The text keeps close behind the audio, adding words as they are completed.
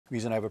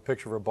reason I have a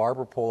picture of a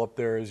barber pole up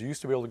there is you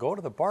used to be able to go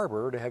to the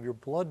barber to have your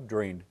blood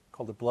drained,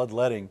 called the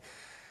bloodletting.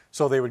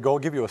 So they would go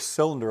give you a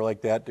cylinder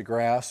like that to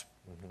grasp,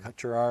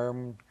 cut your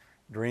arm,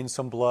 drain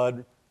some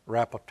blood,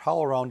 wrap a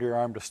towel around your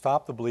arm to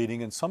stop the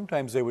bleeding, and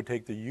sometimes they would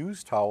take the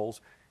used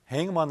towels,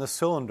 hang them on the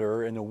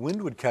cylinder, and the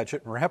wind would catch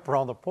it and wrap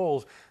around the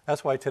poles.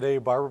 That's why today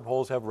barber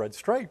poles have red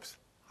stripes.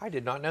 I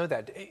did not know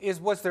that.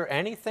 Was there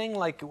anything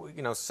like,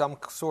 some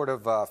sort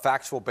of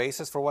factual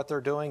basis for what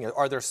they're doing?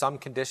 Are there some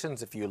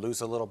conditions if you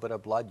lose a little bit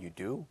of blood, you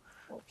do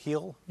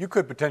heal? You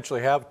could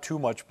potentially have too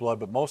much blood,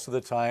 but most of the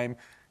time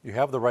you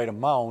have the right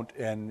amount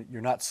and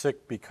you're not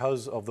sick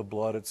because of the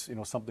blood. It's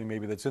something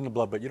maybe that's in the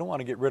blood, but you don't want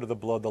to get rid of the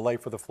blood. The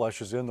life of the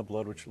flesh is in the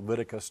blood, which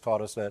Leviticus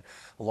taught us that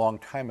a long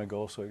time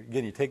ago. So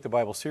again, you take the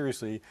Bible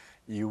seriously,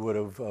 you would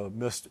have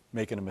missed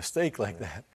making a mistake like that.